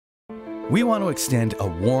We want to extend a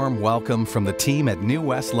warm welcome from the team at New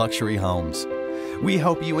West Luxury Homes. We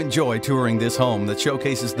hope you enjoy touring this home that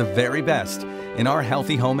showcases the very best in our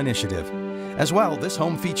Healthy Home initiative. As well, this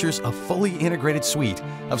home features a fully integrated suite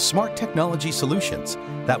of smart technology solutions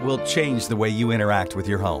that will change the way you interact with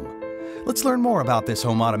your home. Let's learn more about this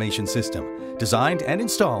home automation system, designed and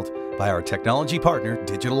installed by our technology partner,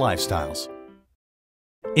 Digital Lifestyles.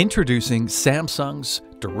 Introducing Samsung's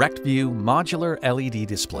Direct View Modular LED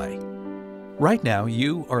Display. Right now,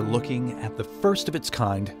 you are looking at the first of its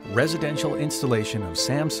kind residential installation of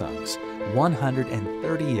Samsung's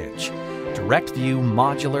 130-inch Direct View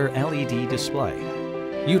Modular LED display.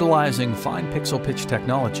 Utilizing fine pixel pitch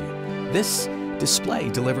technology, this display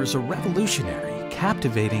delivers a revolutionary,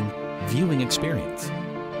 captivating viewing experience.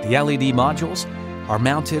 The LED modules are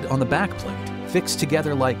mounted on the backplate, fixed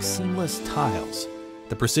together like seamless tiles.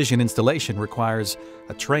 The precision installation requires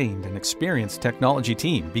a trained and experienced technology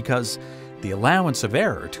team because the allowance of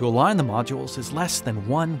error to align the modules is less than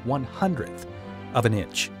 1/100th of an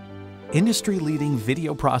inch. Industry-leading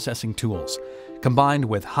video processing tools, combined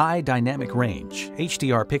with high dynamic range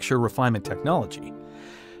HDR picture refinement technology,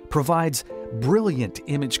 provides brilliant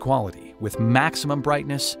image quality with maximum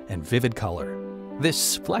brightness and vivid color.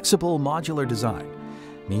 This flexible modular design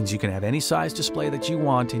means you can have any size display that you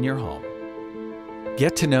want in your home.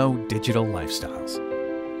 Get to know Digital Lifestyles.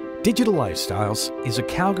 Digital Lifestyles is a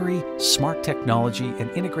Calgary smart technology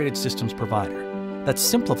and integrated systems provider that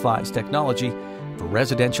simplifies technology for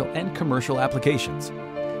residential and commercial applications.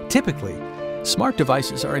 Typically, smart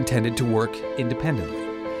devices are intended to work independently.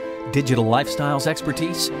 Digital Lifestyles'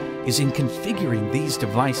 expertise is in configuring these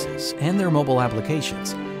devices and their mobile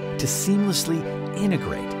applications to seamlessly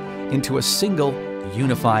integrate into a single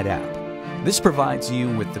unified app. This provides you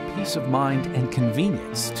with the peace of mind and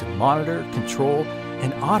convenience to monitor, control,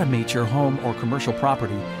 and automate your home or commercial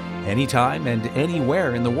property anytime and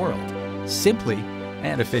anywhere in the world, simply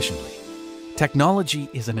and efficiently. Technology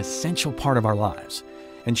is an essential part of our lives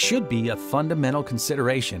and should be a fundamental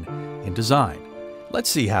consideration in design. Let's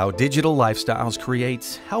see how Digital Lifestyles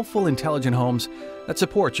creates helpful, intelligent homes that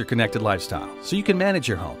support your connected lifestyle so you can manage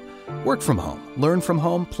your home, work from home, learn from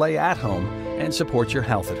home, play at home, and support your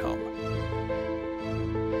health at home.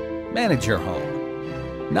 Manage your home.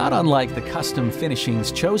 Not unlike the custom finishings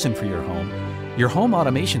chosen for your home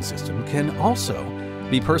automation system can also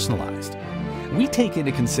be personalized. We take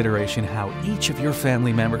into consideration how each of your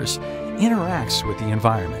family members interacts with the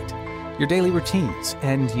environment, your daily routines,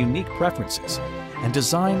 and unique preferences, and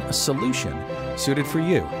design a solution suited for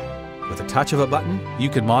you. With a touch of a button, you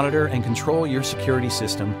can monitor and control your security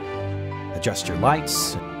system, adjust your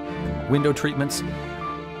lights, window treatments,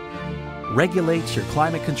 regulate your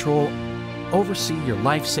climate control, oversee your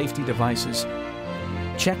life safety devices,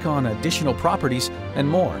 check on additional properties, and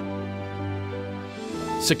more.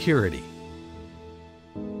 Security.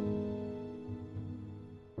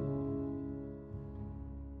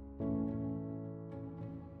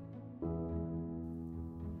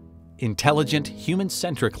 Intelligent,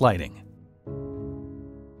 human-centric lighting.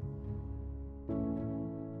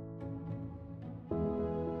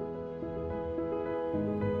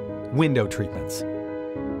 Window treatments.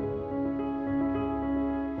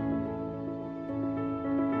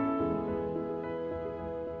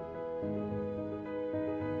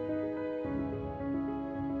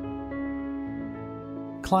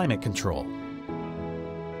 Climate control.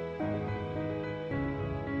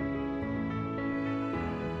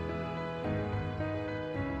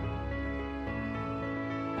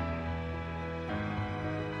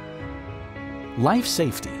 Life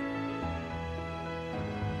safety.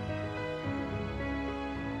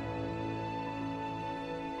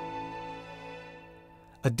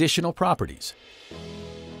 Additional properties.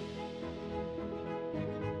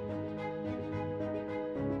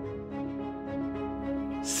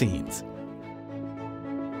 Scenes.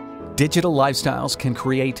 Digital Lifestyles can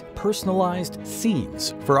create personalized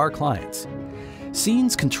scenes for our clients.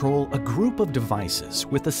 Scenes control a group of devices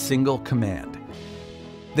with a single command.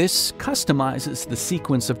 This customizes the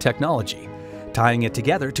sequence of technology, tying it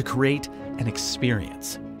together to create an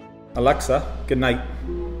experience. Alexa, good night.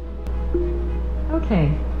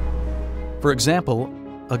 Okay. For example,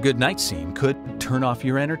 a good night scene could turn off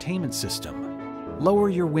your entertainment system, lower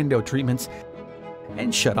your window treatments,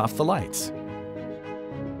 and shut off the lights.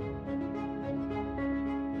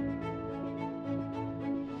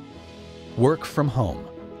 Work from home.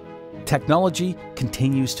 Technology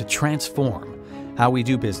continues to transform how we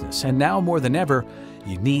do business, and now more than ever,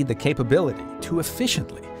 you need the capability to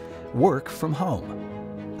efficiently work from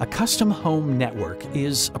home. A custom home network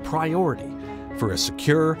is a priority for a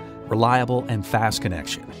secure, reliable, and fast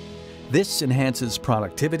connection. This enhances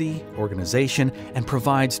productivity, organization, and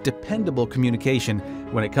provides dependable communication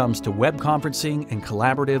when it comes to web conferencing and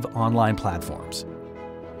collaborative online platforms.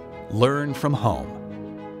 Learn from home.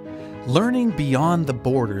 Learning beyond the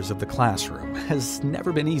borders of the classroom has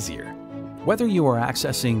never been easier. Whether you are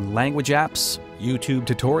accessing language apps, YouTube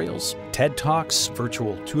tutorials, TED Talks,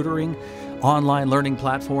 virtual tutoring, online learning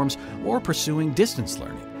platforms, or pursuing distance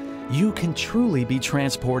learning, you can truly be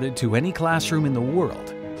transported to any classroom in the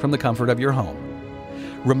world from the comfort of your home.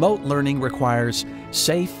 Remote learning requires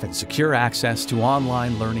safe and secure access to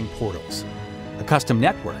online learning portals. A custom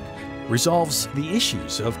network resolves the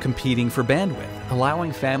issues of competing for bandwidth,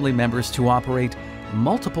 allowing family members to operate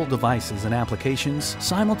multiple devices and applications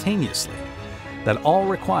simultaneously that all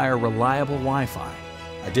require reliable Wi-Fi.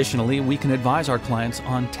 Additionally, we can advise our clients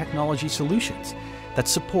on technology solutions that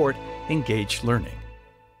support engaged learning.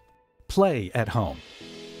 Play at home.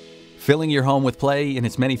 Filling your home with play in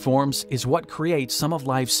its many forms is what creates some of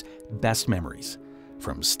life's best memories.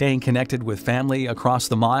 From staying connected with family across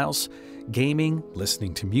the miles, gaming,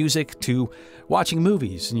 listening to music, to watching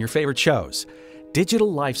movies and your favorite shows,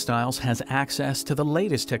 Digital Lifestyles has access to the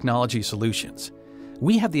latest technology solutions.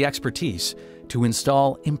 We have the expertise to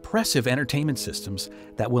install impressive entertainment systems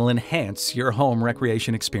that will enhance your home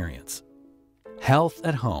recreation experience. Health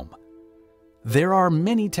at home. There are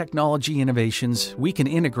many technology innovations we can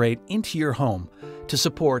integrate into your home to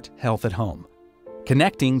support health at home.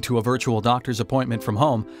 Connecting to a virtual doctor's appointment from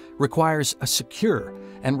home requires a secure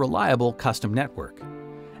and reliable custom network.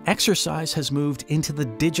 Exercise has moved into the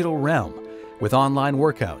digital realm with online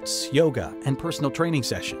workouts, yoga, and personal training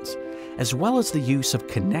sessions, as well as the use of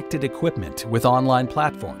connected equipment with online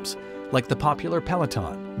platforms like the popular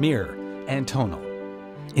Peloton, Mirror, and Tonal.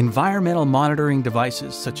 Environmental monitoring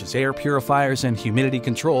devices such as air purifiers and humidity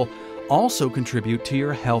control also contribute to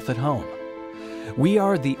your health at home. We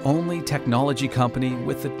are the only technology company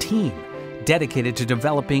with a team dedicated to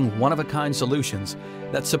developing one-of-a-kind solutions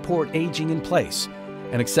that support aging in place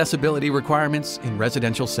and accessibility requirements in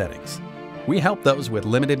residential settings. We help those with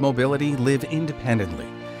limited mobility live independently,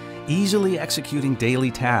 easily executing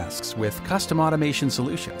daily tasks with custom automation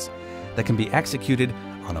solutions that can be executed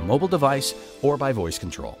on a mobile device or by voice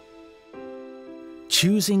control.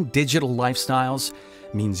 Choosing Digital Lifestyles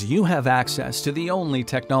means you have access to the only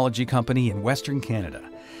technology company in Western Canada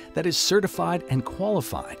that is certified and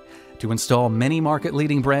qualified to install many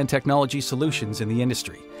market-leading brand technology solutions in the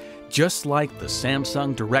industry, just like the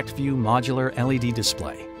Samsung DirectView modular LED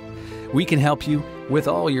display. We can help you with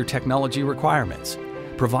all your technology requirements,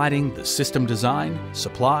 providing the system design,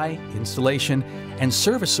 supply, installation, and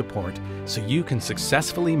service support so you can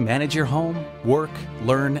successfully manage your home, work,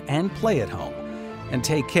 learn, and play at home, and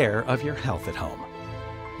take care of your health at home.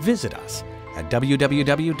 Visit us at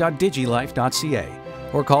www.digilife.ca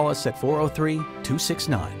or call us at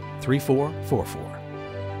 403-269-3444.